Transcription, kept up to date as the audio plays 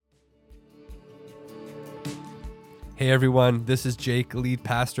Hey everyone, this is Jake, lead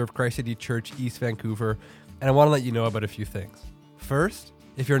pastor of Christ City Church, East Vancouver, and I want to let you know about a few things. First,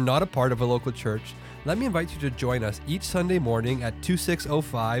 if you're not a part of a local church, let me invite you to join us each Sunday morning at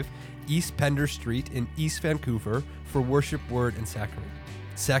 2605 East Pender Street in East Vancouver for worship, word, and sacrament.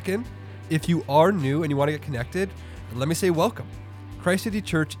 Second, if you are new and you want to get connected, let me say welcome. Christ City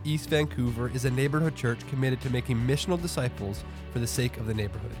Church, East Vancouver is a neighborhood church committed to making missional disciples for the sake of the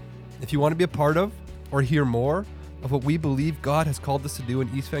neighborhood. If you want to be a part of or hear more of what we believe God has called us to do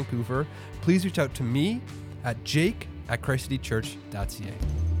in East Vancouver, please reach out to me at jake@christcitychurch.ca.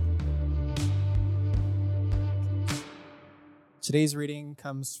 Today's reading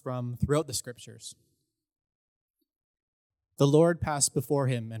comes from throughout the scriptures. The Lord passed before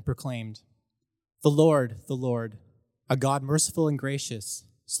him and proclaimed, the Lord, a God merciful and gracious,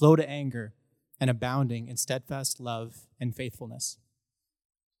 slow to anger, and abounding in steadfast love and faithfulness.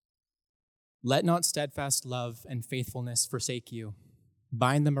 Let not steadfast love and faithfulness forsake you.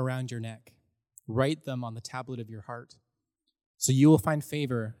 Bind them around your neck. Write them on the tablet of your heart, so you will find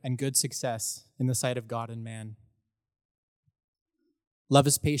favor and good success in the sight of God and man. Love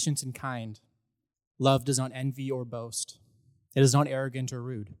is patient and kind. Love does not envy or boast. It is not arrogant or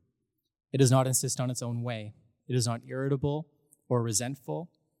rude. It does not insist on its own way. It is not irritable or resentful.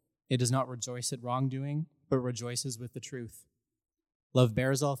 It does not rejoice at wrongdoing, but rejoices with the truth. Love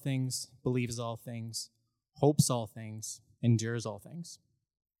bears all things, believes all things, hopes all things, endures all things.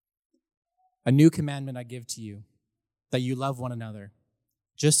 A new commandment I give to you, that you love one another.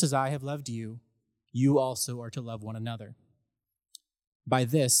 Just as I have loved you, you also are to love one another. By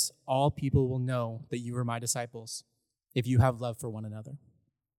this, all people will know that you are my disciples, if you have love for one another.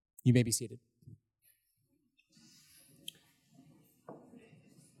 You may be seated.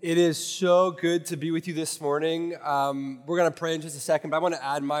 It is so good to be with you this morning. We're going to pray in just a second, but I want to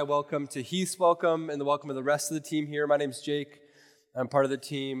add my welcome to Heath's welcome and the welcome of the rest of the team here. My name's Jake. I'm part of the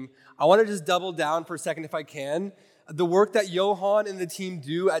team. I want to just double down for a second if I can. The work that Johan and the team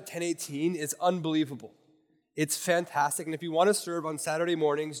do at 1018 is unbelievable. It's fantastic. And if you want to serve on Saturday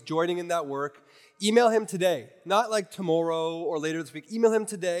mornings, joining in that work, email him today. Not like tomorrow or later this week. Email him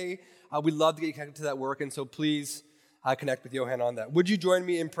today. We'd love to get you connected to that work. And so please connect with Johan on that. Would you join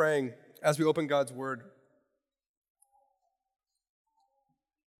me in praying as we open God's Word?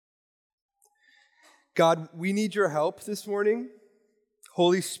 God, we need your help this morning.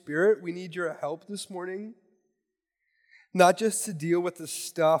 Holy Spirit, we need your help this morning. Not just to deal with the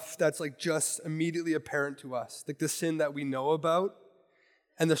stuff that's like just immediately apparent to us, like the sin that we know about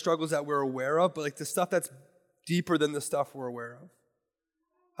and the struggles that we're aware of, but like the stuff that's deeper than the stuff we're aware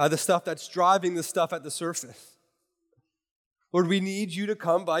of. The stuff that's driving the stuff at the surface. Lord, we need you to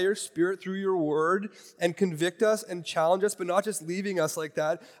come by your Spirit through your word and convict us and challenge us, but not just leaving us like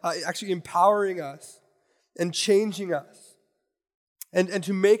that, actually empowering us and changing us and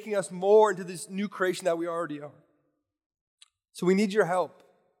to making us more into this new creation that we already are. So we need your help.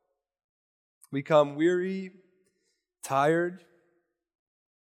 We come weary, tired.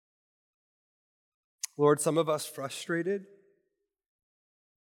 Lord, some of us frustrated.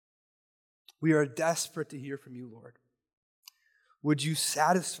 We are desperate to hear from you, Lord. Would you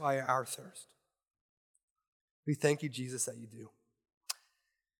satisfy our thirst? We thank you, Jesus, that you do.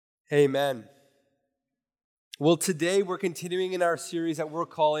 Amen. Well, today we're continuing in our series that we're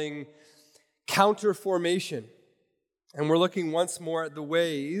calling Counterformation. And we're looking once more at the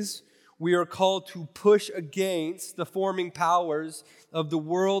ways we are called to push against the forming powers of the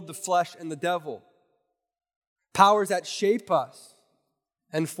world, the flesh, and the devil. Powers that shape us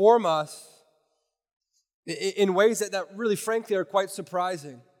and form us in ways that really, frankly, are quite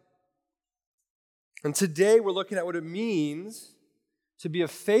surprising. And today we're looking at what it means to be a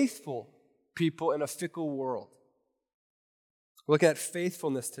faithful people in a fickle world. We're looking at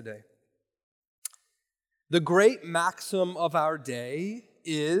faithfulness today. The great maxim of our day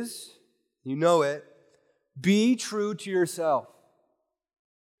is, you know it, be true to yourself.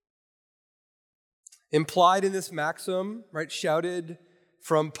 Implied in this maxim, right, shouted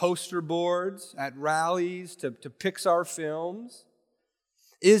from poster boards at rallies to Pixar films,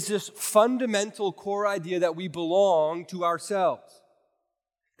 is this fundamental core idea that we belong to ourselves,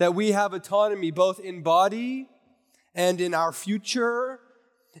 that we have autonomy both in body and in our future,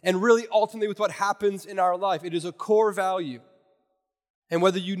 and really ultimately with what happens in our life. It is a core value. And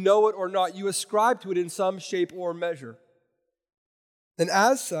whether you know it or not, you ascribe to it in some shape or measure. And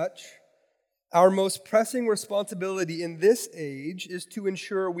as such, our most pressing responsibility in this age is to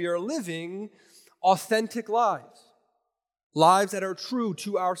ensure we are living authentic lives, lives that are true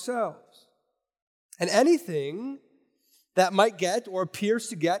to ourselves. And anything that might get or appears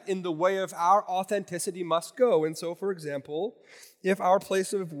to get in the way of our authenticity must go. And so, for example, if our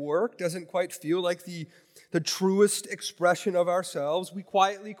place of work doesn't quite feel like the truest expression of ourselves, we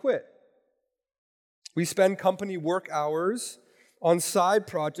quietly quit. We spend company work hours on side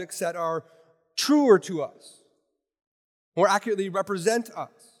projects that are truer to us, more accurately represent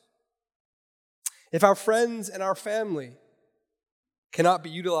us. If our friends and our family cannot be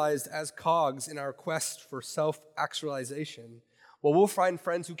utilized as cogs in our quest for self-actualization, well, we'll find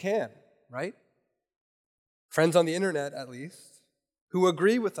friends who can, right? Friends on the internet, at least, who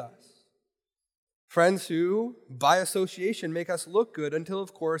agree with us. Friends who, by association, make us look good until,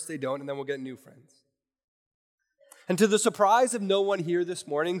 of course, they don't, and then we'll get new friends. And to the surprise of no one here this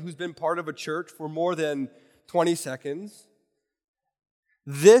morning who's been part of a church for more than 20 seconds,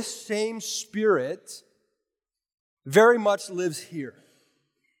 this same spirit very much lives here.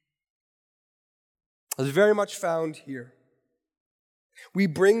 It's very much found here. We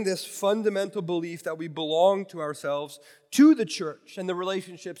bring this fundamental belief that we belong to ourselves to the church and the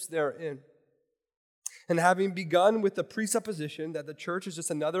relationships therein. And having begun with the presupposition that the church is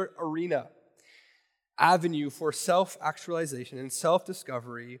just another avenue for self-actualization and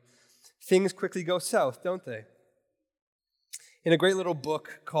self-discovery, things quickly go south, don't they? In a great little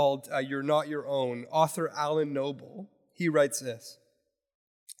book called You're Not Your Own, author Alan Noble, he writes this.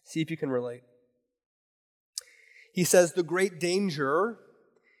 See if you can relate. He says, the great danger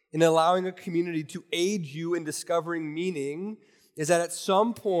in allowing a community to aid you in discovering meaning is that at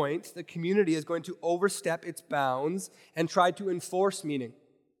some point, the community is going to overstep its bounds and try to enforce meaning.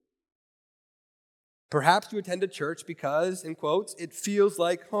 Perhaps you attend a church because, in quotes, it feels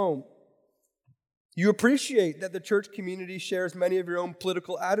like home. You appreciate that the church community shares many of your own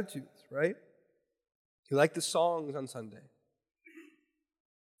political attitudes, right? You like the songs on Sunday.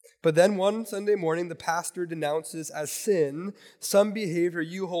 But then one Sunday morning, the pastor denounces as sin some behavior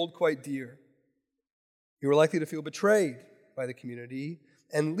you hold quite dear. You are likely to feel betrayed by the community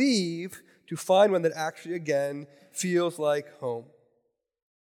and leave to find one that actually, again, feels like home.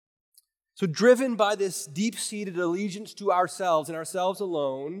 So driven by this deep-seated allegiance to ourselves and ourselves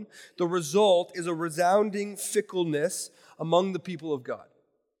alone, the result is a resounding fickleness among the people of God.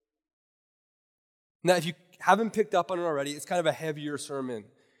 Now, if you haven't picked up on it already, it's kind of a heavier sermon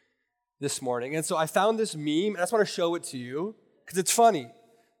this morning. And so I found this meme, and I just want to show it to you because it's funny.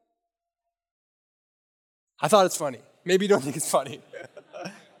 I thought it's funny. Maybe you don't think it's funny.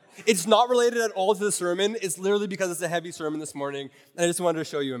 It's not related at all to the sermon. It's literally because it's a heavy sermon this morning, and I just wanted to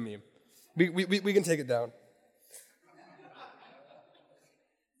show you a meme. We can take it down.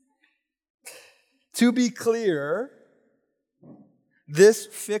 To be clear, this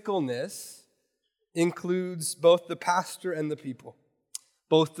fickleness includes both the pastor and the people,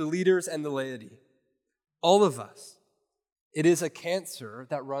 both the leaders and the laity, all of us. It is a cancer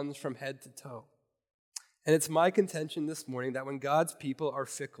that runs from head to toe. And it's my contention this morning that when God's people are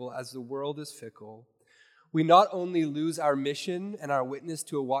fickle, as the world is fickle, we not only lose our mission and our witness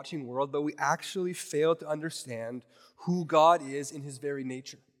to a watching world, but we actually fail to understand who God is in his very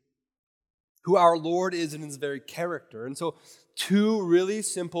nature, who our Lord is in his very character. And so 2 really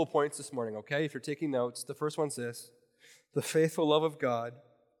simple points this morning, okay? If you're taking notes, the first one's this: the faithful love of God,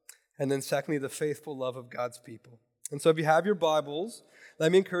 and then secondly, the faithful love of God's people. And so if you have your Bibles,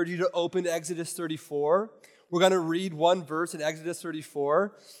 let me encourage you to open to Exodus 34. We're going to read one verse in Exodus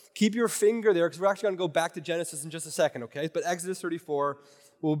 34. Keep your finger there because we're actually going to go back to Genesis in just a second, okay? But Exodus 34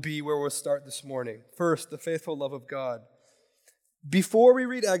 will be where we'll start this morning. First, the faithful love of God. Before we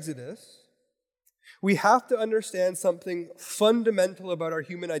read Exodus, we have to understand something fundamental about our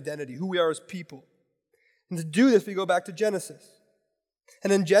human identity, who we are as people. And to do this, we go back to Genesis.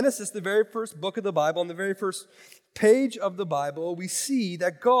 And in Genesis, the very first book of the Bible, on the very first page of the Bible, we see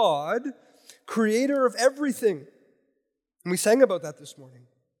that God, creator of everything, and we sang about that this morning,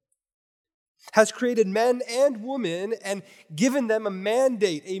 has created men and women and given them a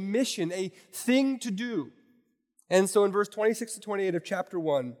mandate, a mission, a thing to do. And so in verse 26 to 28 of chapter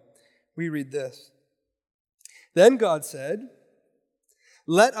 1, we read this. Then God said,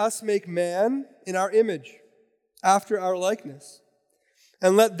 "Let us make man in our image, after our likeness,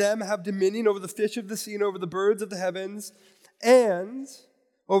 and let them have dominion over the fish of the sea and over the birds of the heavens and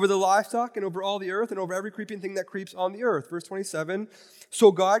over the livestock and over all the earth and over every creeping thing that creeps on the earth." Verse 27,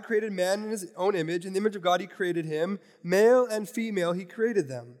 "So God created man in his own image. In the image of God he created him. Male and female he created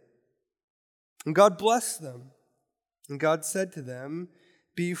them. And God blessed them. And God said to them,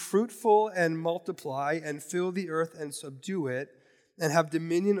 'Be fruitful and multiply and fill the earth and subdue it and have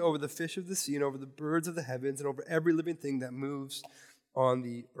dominion over the fish of the sea and over the birds of the heavens and over every living thing that moves on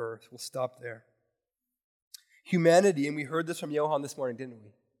the earth.'" We'll stop there. Humanity, and we heard this from Johan this morning, didn't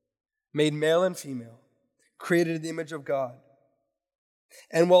we? Made male and female, created in the image of God.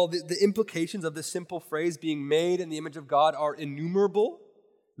 And while the implications of this simple phrase, being made in the image of God, are innumerable,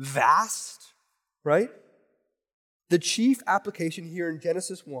 vast, right? The chief application here in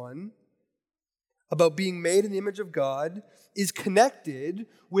Genesis 1 about being made in the image of God is connected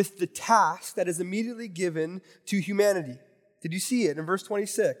with the task that is immediately given to humanity. Did you see it in verse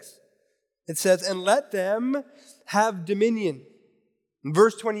 26? It says, and let them have dominion. In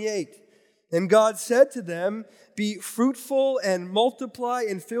verse 28, and God said to them, be fruitful and multiply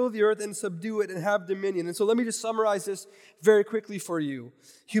and fill the earth and subdue it and have dominion. And so let me just summarize this very quickly for you.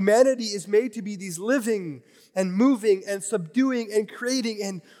 Humanity is made to be these living and moving and subduing and creating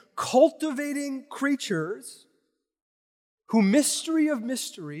and cultivating creatures who, mystery of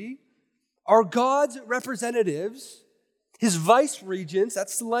mystery, are God's representatives, his vice regents,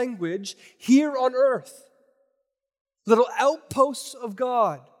 that's the language, here on earth. Little outposts of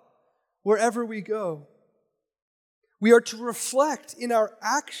God wherever we go. We are to reflect in our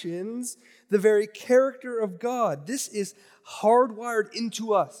actions the very character of God. This is hardwired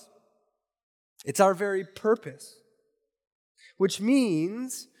into us. It's our very purpose. Which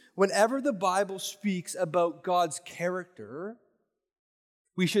means whenever the Bible speaks about God's character,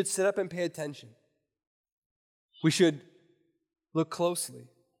 we should sit up and pay attention. We should look closely.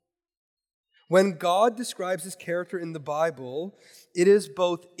 When God describes his character in the Bible, it is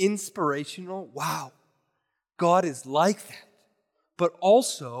both inspirational, wow, God is like that, but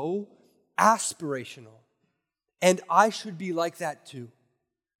also aspirational. And I should be like that too.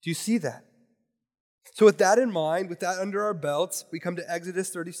 Do you see that? So with that in mind, with that under our belts, we come to Exodus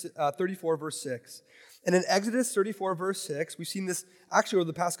 34, verse 6. And in Exodus 34, verse 6, we've seen this actually over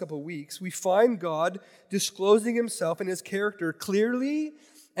the past couple of weeks, we find God disclosing himself and his character clearly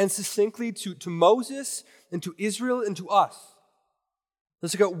and succinctly to Moses and to Israel and to us.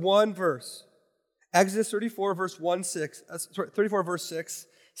 Let's look at one verse. Exodus 34, verse 6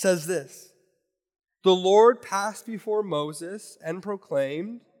 says this. The Lord passed before Moses and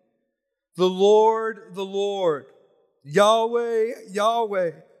proclaimed, the Lord, Yahweh,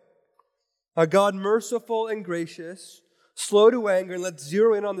 Yahweh, a God merciful and gracious, slow to anger, and let's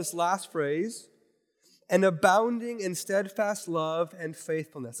zero in on this last phrase, and abounding in steadfast love and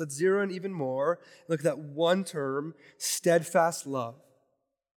faithfulness. Let's zero in even more. Look at that one term, steadfast love.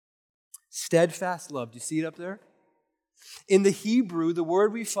 Steadfast love. Do you see it up there? In the Hebrew, the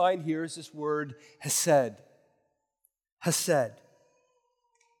word we find here is this word hesed. Hesed.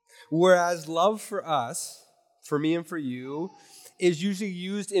 Whereas love for us, for me and for you, is usually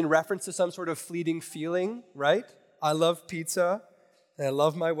used in reference to some sort of fleeting feeling, right? I love pizza, and I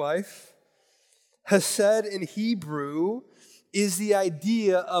love my wife. Hesed in Hebrew is the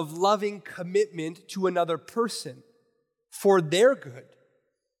idea of loving commitment to another person for their good.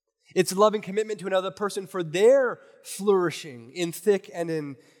 It's loving commitment to another person for their flourishing in thick and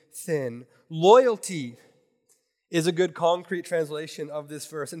in thin. Loyalty is a good concrete translation of this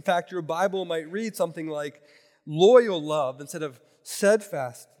verse. In fact, your Bible might read something like loyal love instead of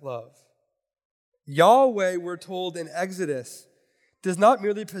steadfast love. Yahweh, we're told in Exodus, does not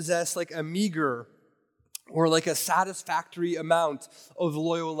merely possess like a meager or like a satisfactory amount of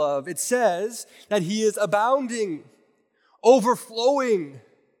loyal love. It says that he is abounding, overflowing,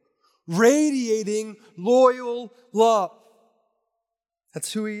 radiating loyal love.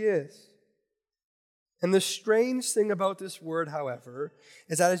 That's who he is. And the strange thing about this word, however,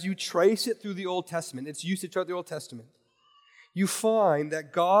 is that as you trace it through the Old Testament, its usage throughout the Old Testament, you find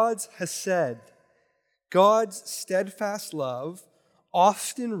that God's hesed, God's steadfast love,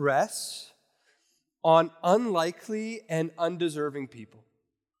 often rests on unlikely and undeserving people.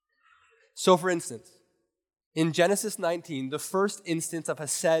 So, for instance, in Genesis 19, the first instance of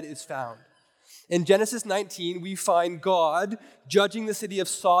hesed is found. In Genesis 19, we find God judging the city of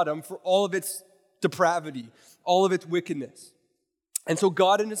Sodom for all of its depravity, all of its wickedness. And so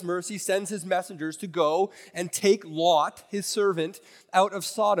God in his mercy sends his messengers to go and take Lot, his servant, out of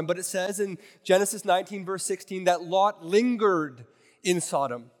Sodom. But it says in Genesis 19, verse 16, that Lot lingered in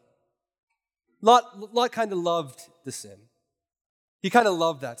Sodom. Lot kind of loved the sin. He kind of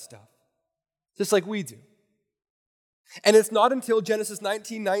loved that stuff, just like we do. And it's not until Genesis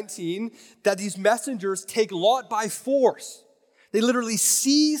 19:19 that these messengers take Lot by force. They literally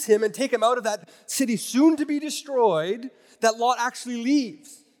seize him and take him out of that city soon to be destroyed, that Lot actually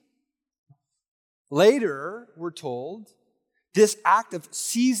leaves. Later, we're told, this act of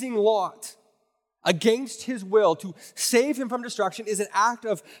seizing Lot against his will to save him from destruction is an act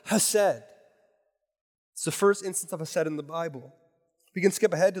of hesed. It's the first instance of hesed in the Bible. We can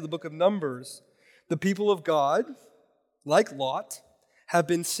skip ahead to the book of Numbers. The people of God, like Lot, have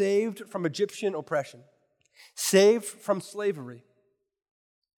been saved from Egyptian oppression, saved from slavery.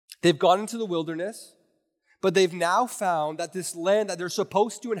 They've gone into the wilderness, but they've now found that this land that they're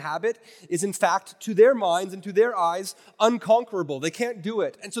supposed to inhabit is in fact, to their minds and to their eyes, unconquerable. They can't do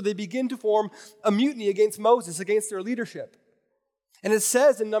it. And so they begin to form a mutiny against Moses, against their leadership. And it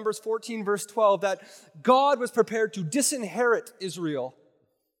says in Numbers 14, verse 12, that God was prepared to disinherit Israel,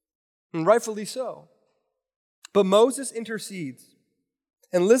 and rightfully so. But Moses intercedes.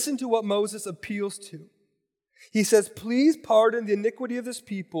 And listen to what Moses appeals to. He says, please pardon the iniquity of this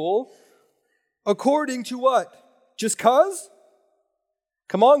people according to what? Just cause?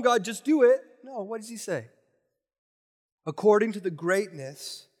 Come on, God, just do it. No, what does he say? According to the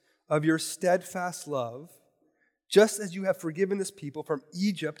greatness of your steadfast love, just as you have forgiven this people from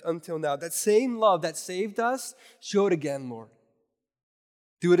Egypt until now. That same love that saved us, show it again, Lord.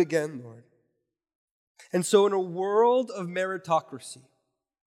 Do it again, Lord. And so in a world of meritocracy,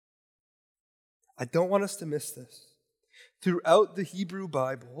 I don't want us to miss this. Throughout the Hebrew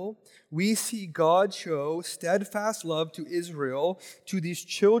Bible, we see God show steadfast love to Israel, to these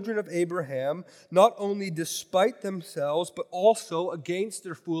children of Abraham, not only despite themselves, but also against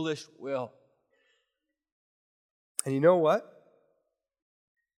their foolish will. And you know what?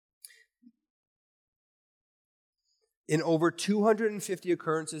 In over 250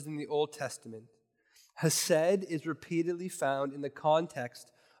 occurrences in the Old Testament, Hesed is repeatedly found in the context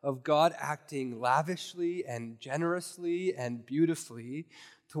of God acting lavishly and generously and beautifully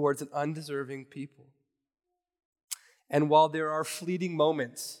towards an undeserving people. And while there are fleeting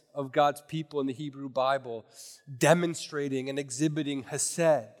moments of God's people in the Hebrew Bible demonstrating and exhibiting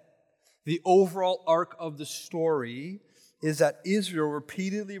Hesed, the overall arc of the story is that Israel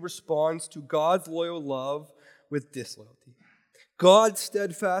repeatedly responds to God's loyal love with disloyalty, God's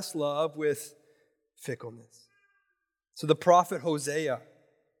steadfast love with fickleness. So the prophet Hosea,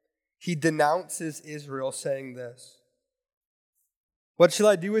 he denounces Israel saying this, "What shall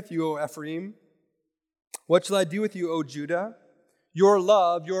I do with you, O Ephraim? What shall I do with you, O Judah? Your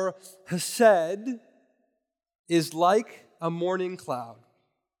love, your Hesed, is like a morning cloud,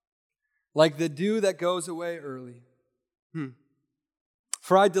 like the dew that goes away early.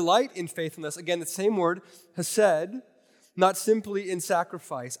 For I delight in faithfulness." Again, the same word, Hesed, not simply in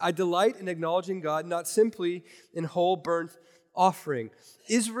sacrifice. I delight in acknowledging God, not simply in whole burnt offering.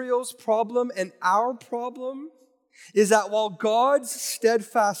 Israel's problem and our problem is that while God's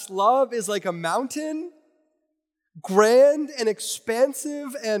steadfast love is like a mountain, grand and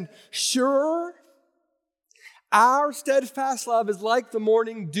expansive and sure, our steadfast love is like the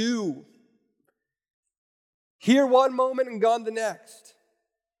morning dew. Here one moment and gone the next.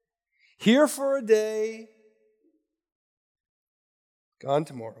 Here for a day, gone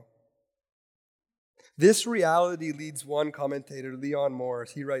tomorrow. This reality leads one commentator, Leon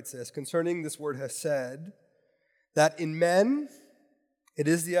Morris. He writes this, concerning this word Hesed, that in men, it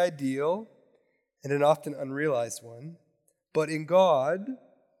is the ideal and an often unrealized one, but in God,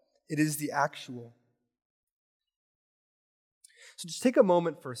 it is the actual. So just take a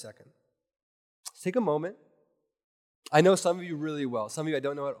moment for a second. Just take a moment. I know some of you really well. Some of you I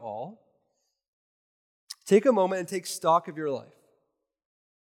don't know at all. Take a moment and take stock of your life.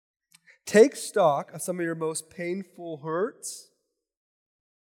 Take stock of some of your most painful hurts,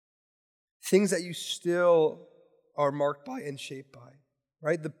 things that you still are marked by and shaped by,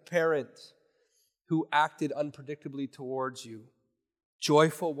 right? The parent who acted unpredictably towards you,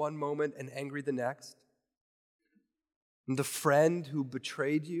 joyful one moment and angry the next. And the friend who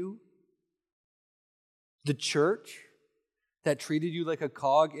betrayed you. The church that treated you like a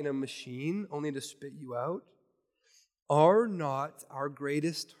cog in a machine only to spit you out. Are not our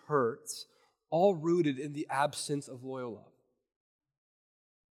greatest hurts all rooted in the absence of loyal love?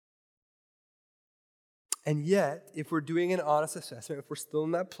 And yet, if we're doing an honest assessment, if we're still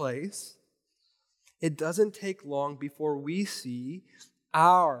in that place, it doesn't take long before we see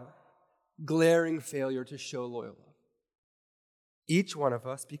our glaring failure to show loyal love. Each one of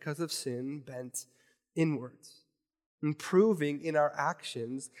us, because of sin, bent inwards, and proving in our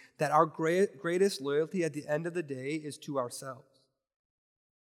actions that our greatest loyalty at the end of the day is to ourselves.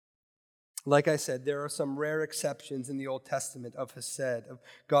 Like I said, there are some rare exceptions in the Old Testament of Hesed, of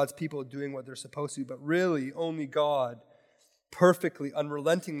God's people doing what they're supposed to, but really only God perfectly,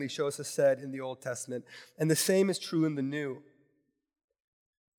 unrelentingly shows Hesed in the Old Testament, and the same is true in the New.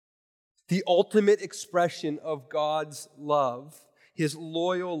 The ultimate expression of God's love, His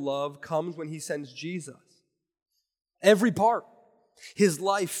loyal love, comes when He sends Jesus. Every part, His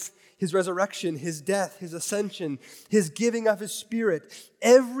life, his resurrection, his death, his ascension, his giving of his Spirit.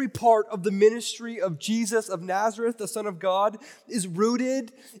 Every part of the ministry of Jesus of Nazareth, the Son of God, is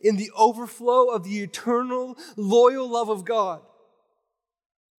rooted in the overflow of the eternal, loyal love of God.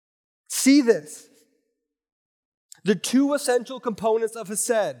 See this. The two essential components of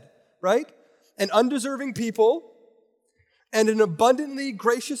Hesed, right? An undeserving people and an abundantly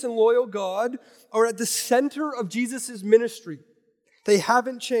gracious and loyal God are at the center of Jesus' ministry. They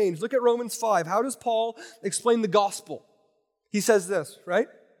haven't changed. Look at Romans 5. How does Paul explain the gospel? He says this, right?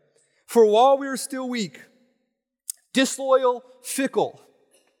 For while we are still weak, disloyal, fickle,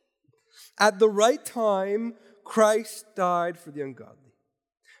 at the right time, Christ died for the ungodly.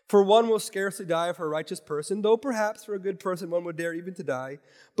 For one will scarcely die for a righteous person, though perhaps for a good person one would dare even to die.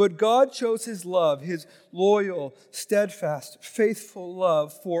 But God shows his love, his loyal, steadfast, faithful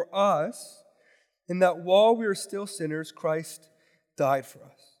love for us, in that while we are still sinners, Christ died for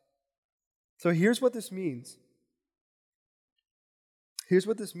us. So here's what this means. Here's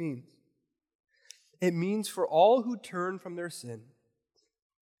what this means. It means for all who turn from their sin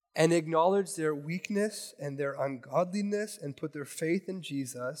and acknowledge their weakness and their ungodliness and put their faith in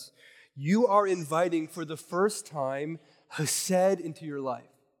Jesus, you are inviting for the first time Hesed into your life.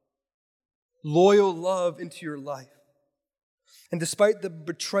 Loyal love into your life. And despite the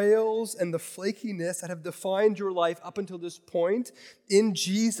betrayals and the flakiness that have defined your life up until this point, in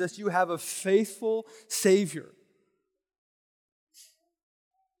Jesus you have a faithful Savior.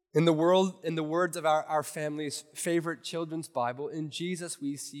 In the words of our family's favorite children's Bible, in Jesus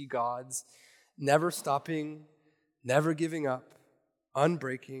we see God's never stopping, never giving up,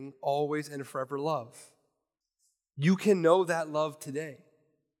 unbreaking, always and forever love. You can know that love today.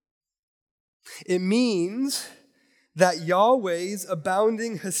 It means that Yahweh's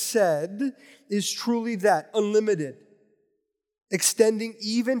abounding Hesed is truly that, unlimited, extending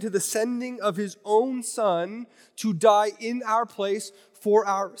even to the sending of his own Son to die in our place for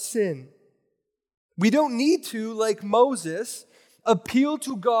our sin. We don't need to, like Moses, appeal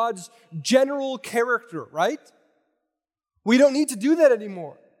to God's general character, right? We don't need to do that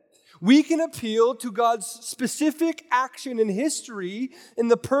anymore. We can appeal to God's specific action in history in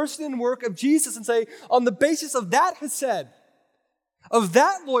the person and work of Jesus and say, on the basis of that Hesed, of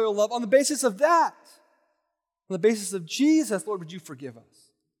that loyal love, on the basis of that, on the basis of Jesus, Lord, would you forgive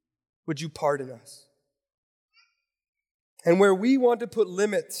us? Would you pardon us? And where we want to put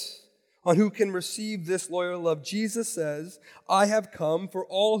limits on who can receive this loyal love, Jesus says, I have come for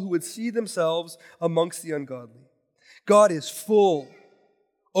all who would see themselves amongst the ungodly. God is full,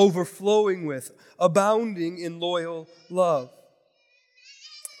 overflowing with, abounding in loyal love.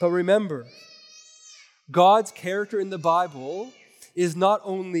 But remember, God's character in the Bible is not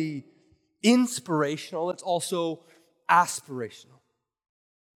only inspirational, it's also aspirational.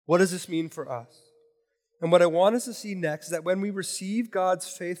 What does this mean for us? And what I want us to see next is that when we receive God's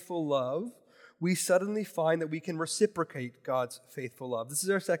faithful love, we suddenly find that we can reciprocate God's faithful love. This is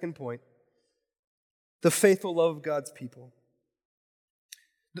our second point. The faithful love of God's people.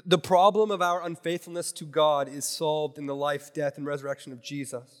 The problem of our unfaithfulness to God is solved in the life, death, and resurrection of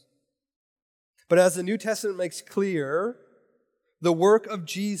Jesus. But as the New Testament makes clear, the work of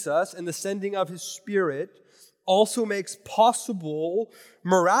Jesus and the sending of his Spirit also makes possible,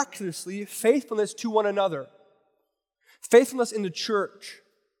 miraculously, faithfulness to one another. Faithfulness in the church.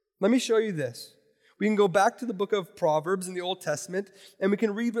 Let me show you this. We can go back to the book of Proverbs in the Old Testament, and we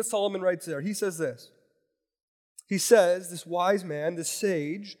can read what Solomon writes there. He says this. He says, this wise man, this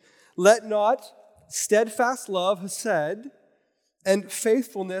sage, let not steadfast love, Hesed, and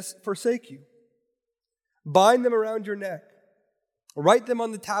faithfulness forsake you. Bind them around your neck. Write them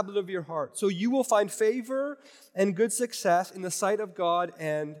on the tablet of your heart, so you will find favor and good success in the sight of God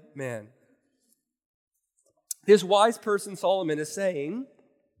and man. This wise person, Solomon, is saying,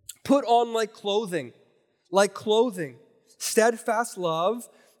 put on like clothing, steadfast love,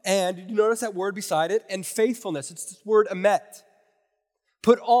 and did you notice that word beside it? And faithfulness. It's this word emet.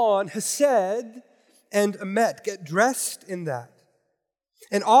 Put on Hesed and emet. Get dressed in that.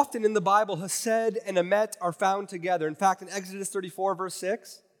 And often in the Bible, Hesed and emet are found together. In fact, in Exodus 34, verse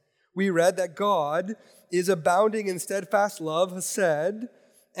 6, we read that God is abounding in steadfast love, Hesed,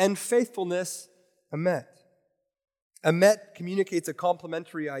 and faithfulness, emet. Emet communicates a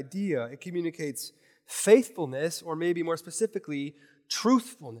complementary idea. It communicates faithfulness, or maybe more specifically,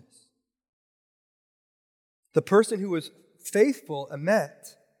 truthfulness. The person who is faithful,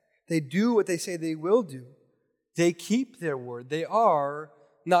 emet, they do what they say they will do. They keep their word. They are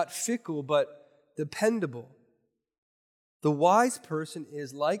not fickle, but dependable. The wise person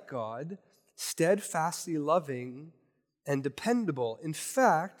is like God, steadfastly loving and dependable. In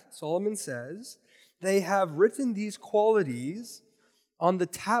fact, Solomon says, they have written these qualities on the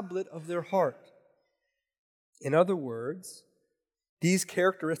tablet of their heart. In other words, these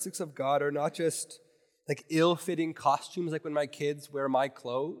characteristics of God are not just like ill-fitting costumes, like when my kids wear my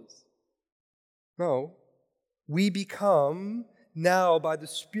clothes. No, we become now by the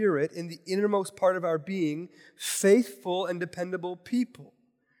Spirit in the innermost part of our being faithful and dependable people.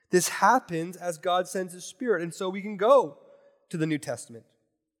 This happens as God sends His Spirit, and so we can go to the New Testament.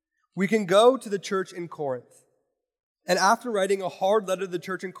 We can go to the church in Corinth. And after writing a hard letter to the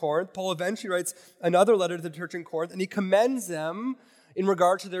church in Corinth, Paul eventually writes another letter to the church in Corinth, and he commends them in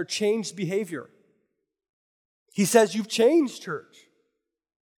regard to their changed behavior. He says, you've changed, church.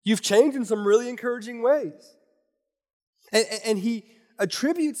 You've changed in some really encouraging ways. And he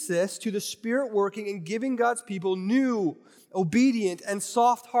attributes this to the Spirit working and giving God's people new, obedient, and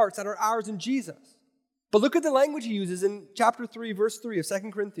soft hearts that are ours in Jesus. But look at the language he uses in chapter 3, verse 3 of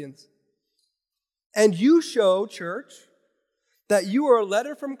 2 Corinthians. And you show, church, that you are a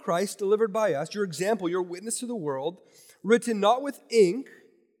letter from Christ delivered by us, your example, your witness to the world, written not with ink,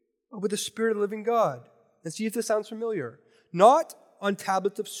 but with the Spirit of the living God. And see if this sounds familiar. Not on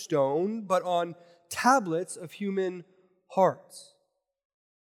tablets of stone, but on tablets of human hearts.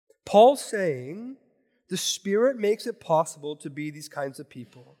 Paul's saying the Spirit makes it possible to be these kinds of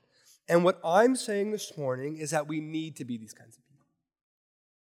people. And what I'm saying this morning is that we need to be these kinds of people.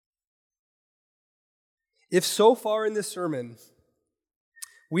 If so far in this sermon,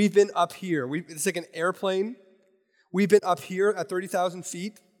 we've been up here, it's like an airplane, we've been up here at 30,000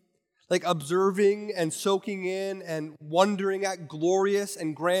 feet, like observing and soaking in and wondering at glorious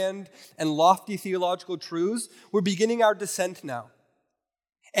and grand and lofty theological truths, we're beginning our descent now.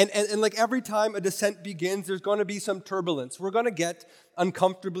 And like every time a descent begins, there's going to be some turbulence. We're going to get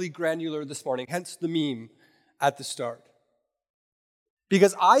uncomfortably granular this morning, hence the meme at the start.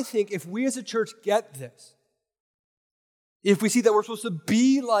 Because I think if we as a church get this, if we see that we're supposed to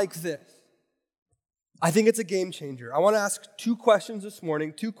be like this, I think it's a game changer. I want to ask two questions this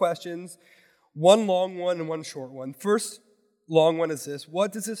morning, two questions, one long one and one short one. First long one is this: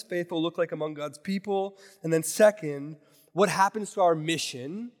 what does this faithful look like among God's people? And then second, what happens to our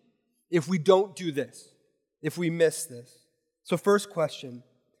mission if we don't do this, if we miss this? So first question,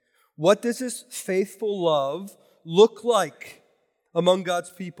 what does this faithful love look like among God's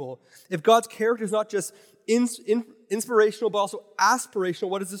people? If God's character is not just inspirational but also aspirational,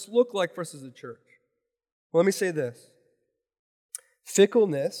 what does this look like for us as a church? Well, let me say this.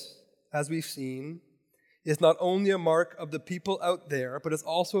 Fickleness, as we've seen, is not only a mark of the people out there, but it's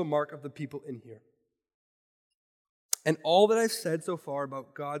also a mark of the people in here. And all that I've said so far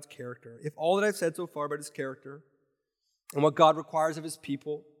about God's character, if all that I've said so far about His character and what God requires of His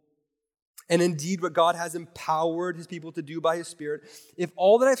people, and indeed what God has empowered His people to do by His Spirit, if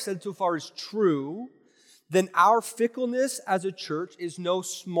all that I've said so far is true, then our fickleness as a church is no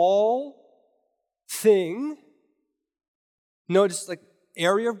small thing, no just like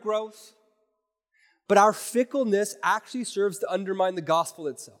area of growth, but our fickleness actually serves to undermine the gospel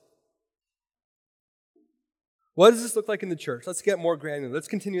itself. What does this look like in the church? Let's get more granular. Let's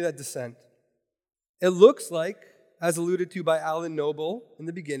continue that descent. It looks like, as alluded to by Alan Noble in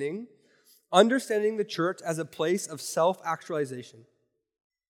the beginning, understanding the church as a place of self-actualization.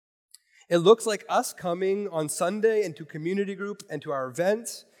 It looks like us coming on Sunday and to community group and to our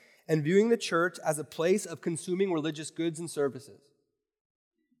events and viewing the church as a place of consuming religious goods and services.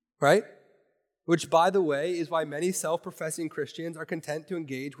 Right? Which, by the way, is why many self-professing Christians are content to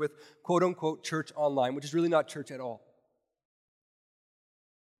engage with quote-unquote church online, which is really not church at all.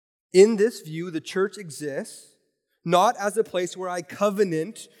 In this view, the church exists not as a place where I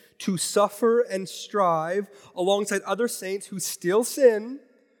covenant to suffer and strive alongside other saints who still sin,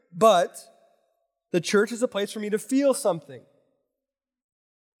 but the church is a place for me to feel something.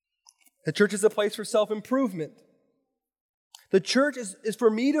 The church is a place for self-improvement. The church is for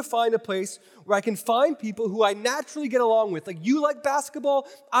me to find a place where I can find people who I naturally get along with. Like, you like basketball,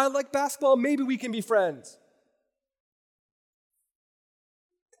 I like basketball, maybe we can be friends.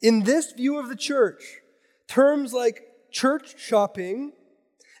 In this view of the church, terms like church shopping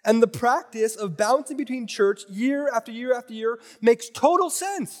and the practice of bouncing between church year after year after year makes total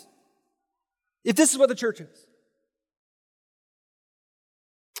sense if this is what the church is.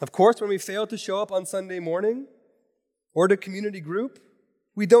 Of course, when we fail to show up on Sunday morning or to community group,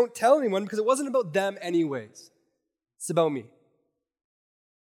 we don't tell anyone because it wasn't about them anyways. It's about me.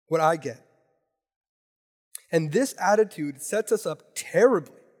 What I get. And this attitude sets us up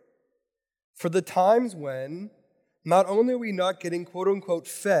terribly for the times when not only are we not getting quote-unquote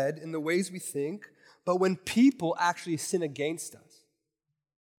fed in the ways we think, but when people actually sin against us.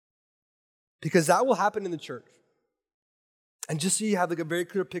 Because that will happen in the church. And just so you have a very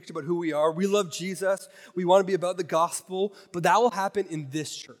clear picture about who we are, we love Jesus, we want to be about the gospel, but that will happen in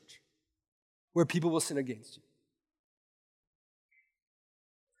this church, where people will sin against you.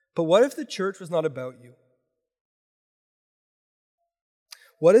 But what if the church was not about you?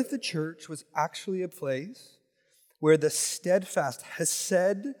 What if the church was actually a place where the steadfast,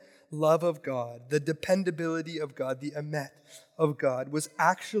 hesed love of God, the dependability of God, the emet of God, was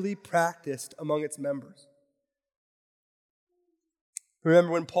actually practiced among its members?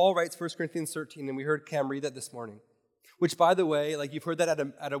 Remember when Paul writes 1 Corinthians 13, and we heard Cam read that this morning, which, by the way, you've heard that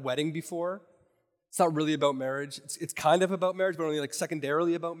at a wedding before. It's not really about marriage. It's kind of about marriage, but only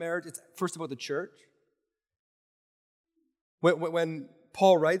secondarily about marriage. It's first about the church. When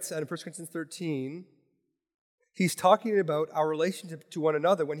Paul writes that in 1 Corinthians 13, he's talking about our relationship to one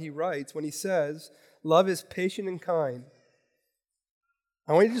another when he says, love is patient and kind.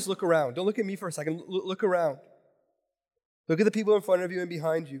 I want you to just look around. Don't look at me for a second. Look around. Look at the people in front of you and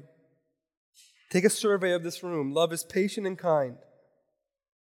behind you. Take a survey of this room. Love is patient and kind.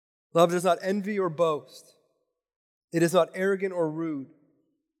 Love does not envy or boast. It is not arrogant or rude.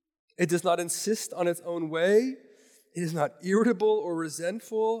 It does not insist on its own way. It is not irritable or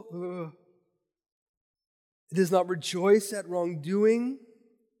resentful. It does not rejoice at wrongdoing,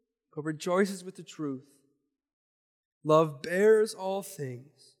 but rejoices with the truth. Love bears all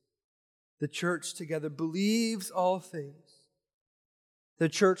things. The church together believes all things. The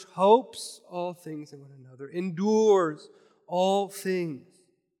church hopes all things in one another, endures all things.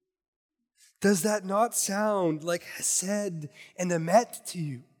 Does that not sound like hesed and emet to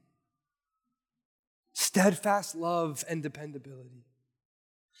you? Steadfast love and dependability.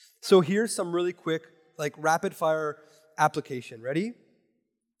 So here's some really quick, rapid fire application. Ready?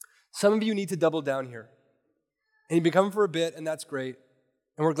 Some of you need to double down here. And you've been coming for a bit, and that's great.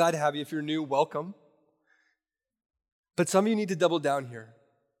 And we're glad to have you. If you're new, welcome. But some of you need to double down here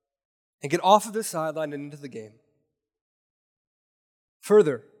and get off of the sideline and into the game.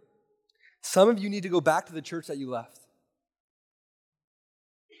 Further, some of you need to go back to the church that you left.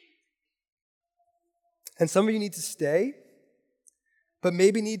 And some of you need to stay, but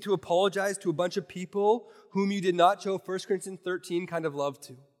maybe need to apologize to a bunch of people whom you did not show 1 Corinthians 13 kind of love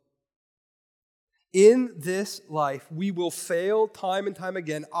to. In this life, we will fail time and time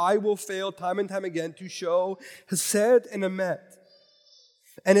again. I will fail time and time again to show hesed and emet.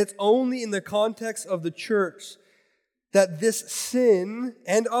 And it's only in the context of the church that this sin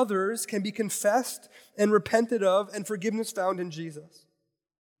and others can be confessed and repented of and forgiveness found in Jesus.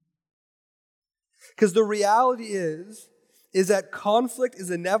 Because the reality is that conflict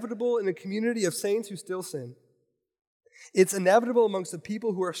is inevitable in a community of saints who still sin. It's inevitable amongst the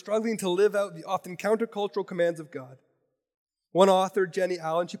people who are struggling to live out the often countercultural commands of God. One author, Jenny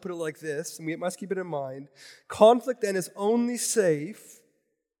Allen, she put it like this, and we must keep it in mind. Conflict then is only safe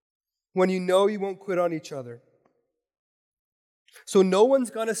when you know you won't quit on each other. So no one's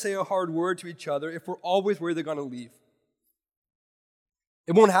going to say a hard word to each other if we're always worried they're going to leave.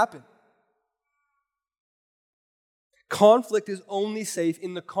 It won't happen. Conflict is only safe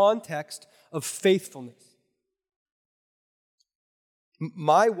in the context of faithfulness.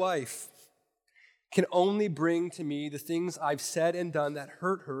 My wife can only bring to me the things I've said and done that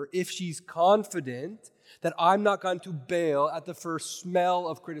hurt her if she's confident that I'm not going to bail at the first smell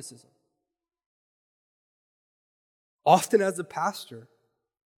of criticism. Often as a pastor,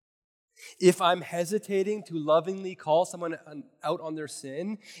 if I'm hesitating to lovingly call someone out on their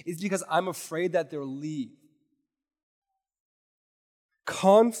sin, it's because I'm afraid that they'll leave.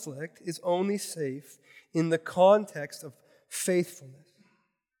 Conflict is only safe in the context of faithfulness.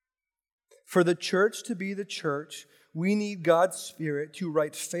 For the church to be the church, we need God's Spirit to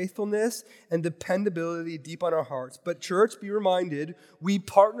write faithfulness and dependability deep on our hearts. But church, be reminded, we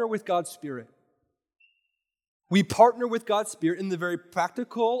partner with God's Spirit. We partner with God's Spirit in the very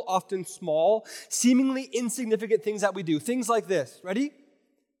practical, often small, seemingly insignificant things that we do. Things like this. Ready?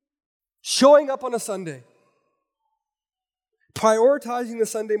 Showing up on a Sunday. Prioritizing the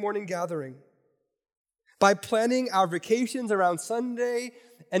Sunday morning gathering. By planning our vacations around Sunday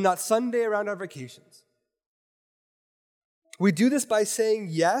and not Sunday around our vacations. We do this by saying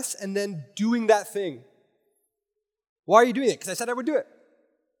yes and then doing that thing. Why are you doing it? Because I said I would do it.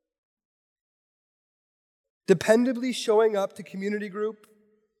 Dependably showing up to community group,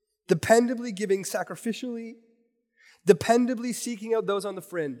 dependably giving sacrificially, dependably seeking out those on the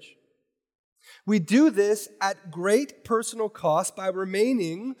fringe. We do this at great personal cost by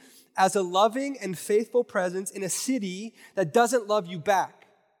remaining as a loving and faithful presence in a city that doesn't love you back.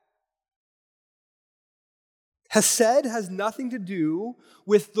 Hesed has nothing to do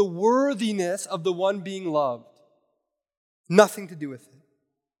with the worthiness of the one being loved. Nothing to do with it.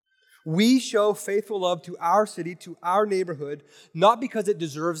 We show faithful love to our city, to our neighborhood, not because it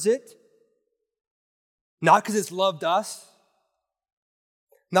deserves it, not because it's loved us,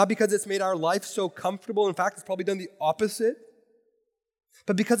 not because it's made our life so comfortable. In fact, it's probably done the opposite,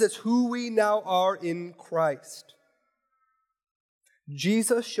 but because it's who we now are in Christ.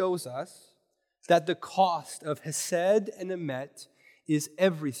 Jesus shows us that the cost of Hesed and Emet is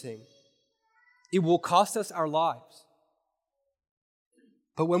everything. It will cost us our lives.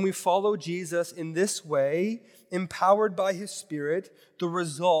 But when we follow Jesus in this way, empowered by His Spirit, the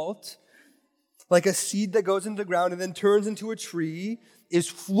result, like a seed that goes into the ground and then turns into a tree, is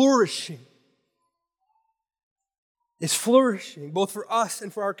flourishing. It's flourishing, both for us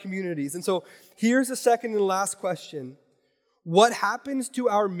and for our communities. And so here's the second and last question. What happens to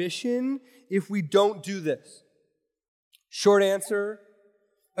our mission if we don't do this? Short answer,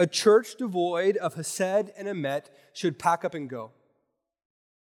 a church devoid of Hesed and Emet should pack up and go.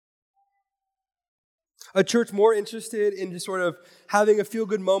 A church more interested in just sort of having a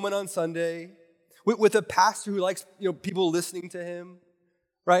feel-good moment on Sunday with a pastor who likes people listening to him,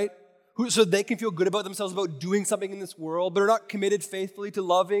 right? So they can feel good about themselves about doing something in this world, but are not committed faithfully to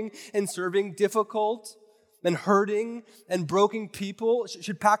loving and serving difficult and hurting and broken people,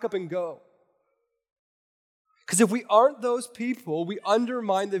 should pack up and go. Because if we aren't those people, we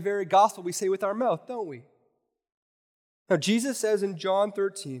undermine the very gospel we say with our mouth, don't we? Now, Jesus says in John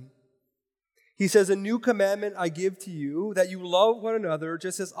 13, He says, "A new commandment I give to you, that you love one another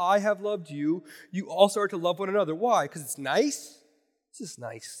just as I have loved you. You also are to love one another." Why? Because it's nice? This is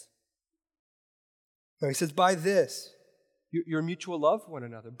nice. No, He says, by this, your mutual love for one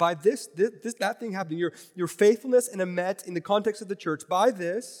another. By this, that thing happening, your faithfulness and emet in the context of the church. By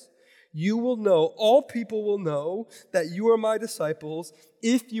this, you will know, all people will know that you are my disciples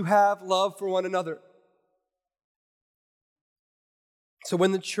if you have love for one another. So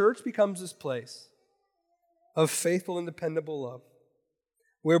when the church becomes this place of faithful and dependable love,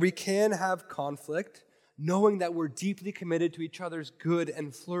 where we can have conflict, knowing that we're deeply committed to each other's good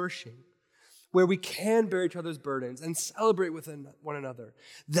and flourishing, where we can bear each other's burdens and celebrate with one another,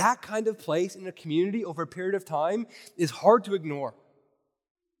 that kind of place in a community over a period of time is hard to ignore.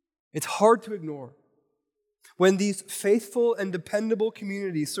 It's hard to ignore. When these faithful and dependable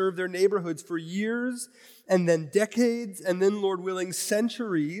communities serve their neighborhoods for years and then decades and then, Lord willing,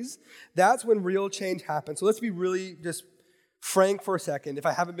 centuries, that's when real change happens. So let's be really just frank for a second, if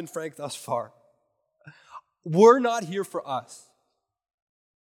I haven't been frank thus far. We're not here for us.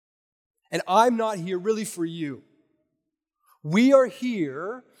 And I'm not here really for you. We are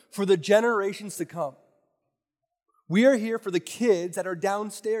here for the generations to come. We are here for the kids that are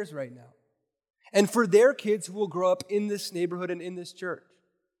downstairs right now. And for their kids who will grow up in this neighborhood and in this church.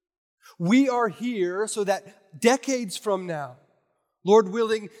 We are here so that decades from now, Lord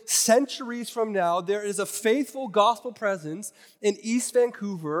willing, centuries from now, there is a faithful gospel presence in East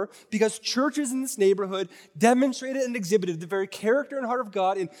Vancouver because churches in this neighborhood demonstrated and exhibited the very character and heart of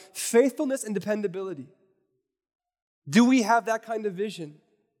God in faithfulness and dependability. Do we have that kind of vision?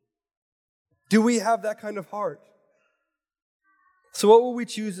 Do we have that kind of heart? So what will we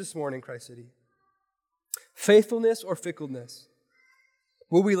choose this morning, Christ City? Faithfulness or fickleness?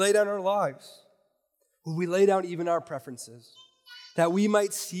 Will we lay down our lives? Will we lay down even our preferences? That we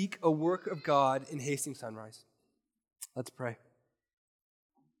might seek a work of God in Hastings Sunrise. Let's pray.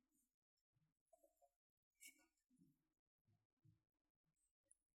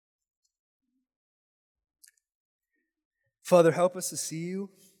 Father, help us to see you.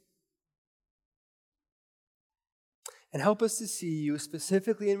 And help us to see you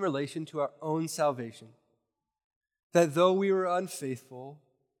specifically in relation to our own salvation. That though we were unfaithful,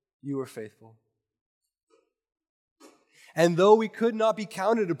 you were faithful. And though we could not be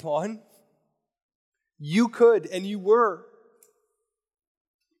counted upon, you could and you were.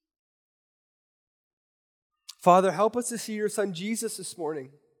 Father, help us to see your Son Jesus this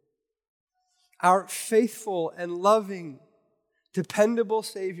morning, our faithful and loving, dependable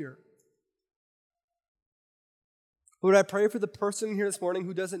Savior. Lord, I pray for the person here this morning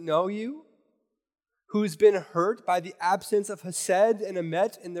who doesn't know you, who's been hurt by the absence of Hesed and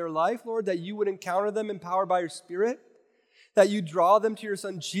Emet in their life, Lord, that you would encounter them empowered by your Spirit, that you draw them to your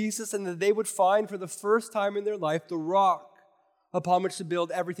Son Jesus, and that they would find for the first time in their life the rock upon which to build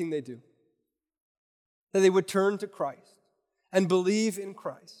everything they do. That they would turn to Christ and believe in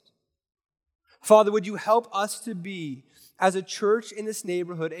Christ. Father, would you help us to be, as a church in this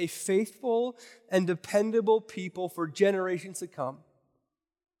neighborhood, a faithful and dependable people for generations to come?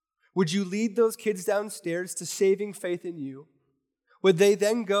 Would you lead those kids downstairs to saving faith in you? Would they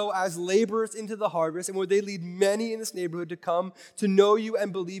then go as laborers into the harvest, and would they lead many in this neighborhood to come to know you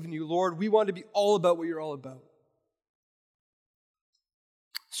and believe in you? Lord, we want to be all about what you're all about.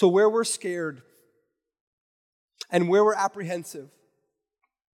 So where we're scared and where we're apprehensive,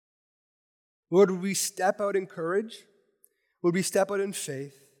 Lord, would we step out in courage? Would we step out in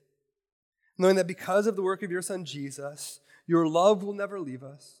faith, knowing that because of the work of your Son Jesus, your love will never leave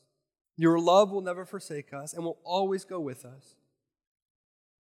us, your love will never forsake us, and will always go with us.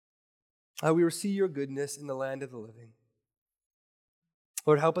 We will see your goodness in the land of the living.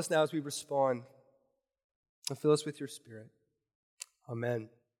 Lord, help us now as we respond, and fill us with your Spirit. Amen.